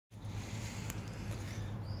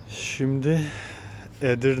Şimdi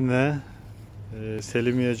Edirne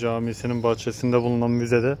Selimiye Camisi'nin bahçesinde bulunan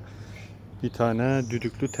müzede bir tane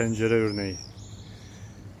düdüklü tencere örneği.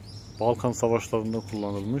 Balkan savaşlarında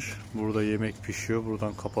kullanılmış. Burada yemek pişiyor.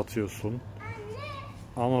 Buradan kapatıyorsun.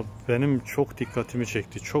 Ama benim çok dikkatimi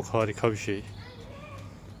çekti. Çok harika bir şey.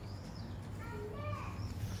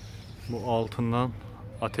 Bu altından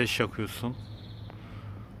ateş yakıyorsun.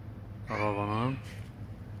 Karavanın.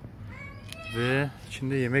 Ve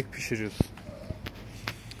içinde yemek pişiriyorsun.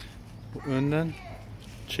 Bu önden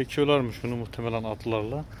çekiyorlarmış bunu muhtemelen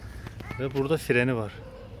atlarla. Ve burada freni var.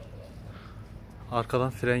 Arkadan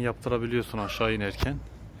fren yaptırabiliyorsun aşağı inerken.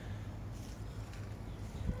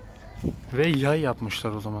 Ve yay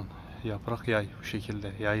yapmışlar o zaman. Yaprak yay bu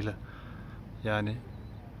şekilde yaylı. Yani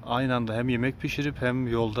aynı anda hem yemek pişirip hem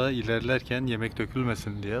yolda ilerlerken yemek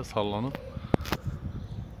dökülmesin diye sallanıp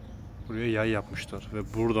buraya yay yapmışlar.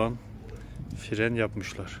 Ve buradan fren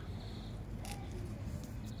yapmışlar.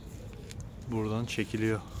 Buradan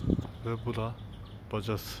çekiliyor. Ve bu da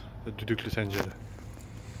bacası ve düdüklü tencere.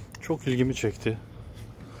 Çok ilgimi çekti.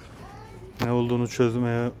 Ne olduğunu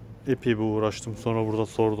çözmeye epey bir uğraştım. Sonra burada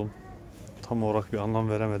sordum. Tam olarak bir anlam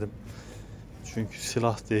veremedim. Çünkü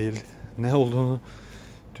silah değil. Ne olduğunu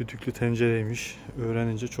düdüklü tencereymiş.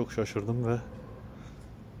 Öğrenince çok şaşırdım ve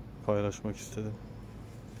paylaşmak istedim.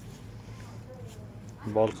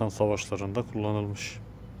 Balkan savaşlarında kullanılmış.